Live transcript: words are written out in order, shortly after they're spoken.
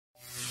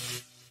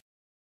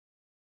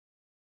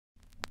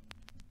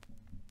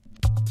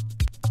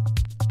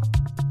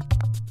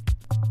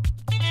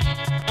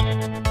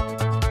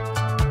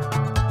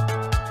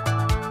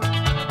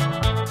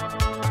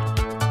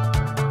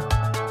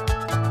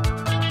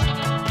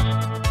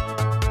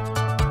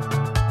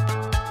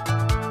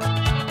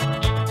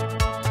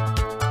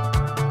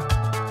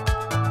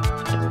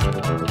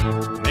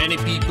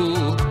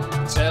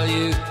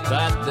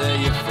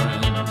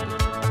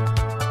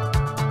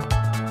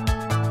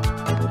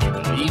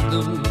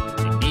them,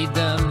 you need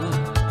them.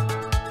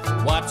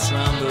 Watch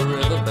round the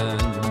river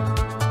bend.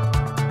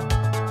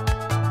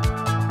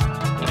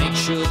 Make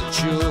sure that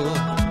you're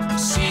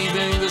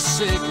receiving the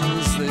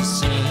signals they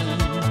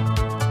send.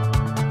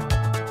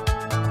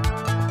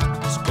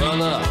 'Cause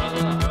brother,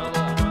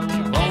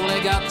 you've only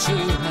got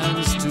 2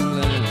 hands to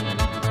lend.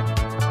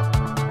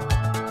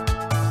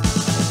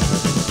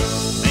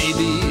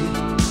 Maybe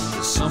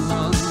there's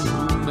someone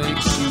who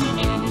makes you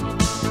weep.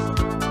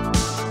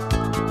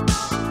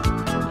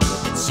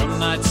 Some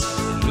nights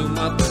they loom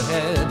up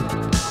ahead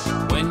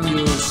when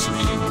you're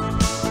asleep.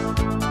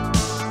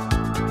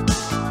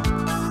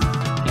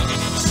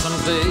 Some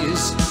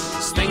days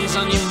there's things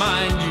on your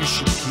mind you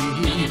should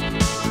keep.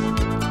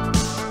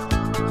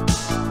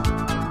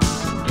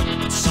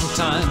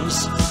 Sometimes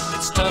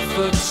it's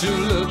tougher to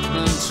look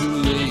than to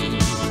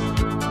leave.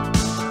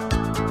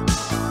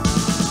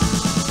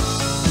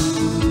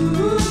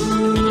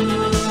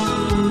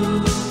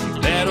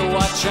 Better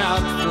watch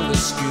out for the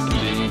skin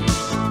deep.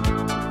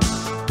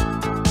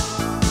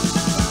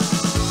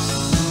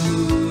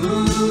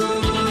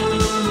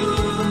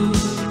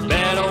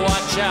 Better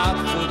watch out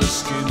for the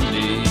skin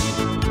deep.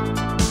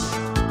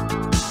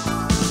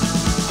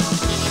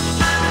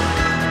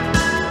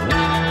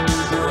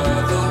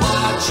 Brother,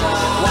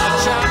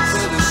 watch out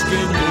for the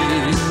skin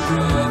deep.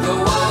 Brother,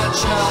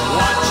 watch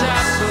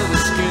out for the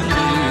skin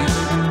deep.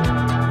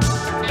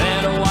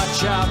 Better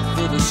watch out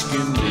for the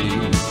skin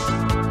deep.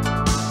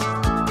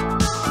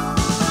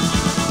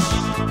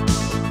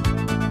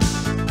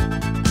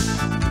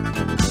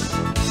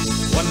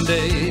 One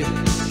day,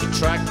 the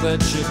track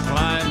that you're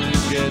climbing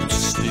gets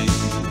steep.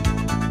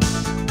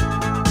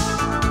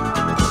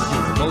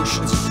 Your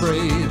emotions are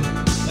frayed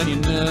and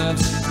your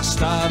nerves are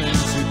starting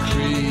to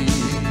creep.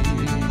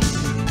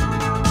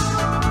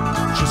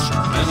 Just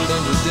remember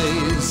the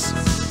days,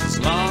 as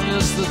long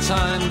as the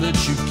time that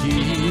you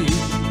keep.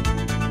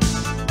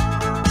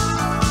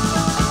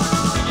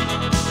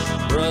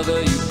 Brother,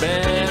 you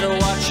better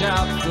watch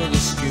out for the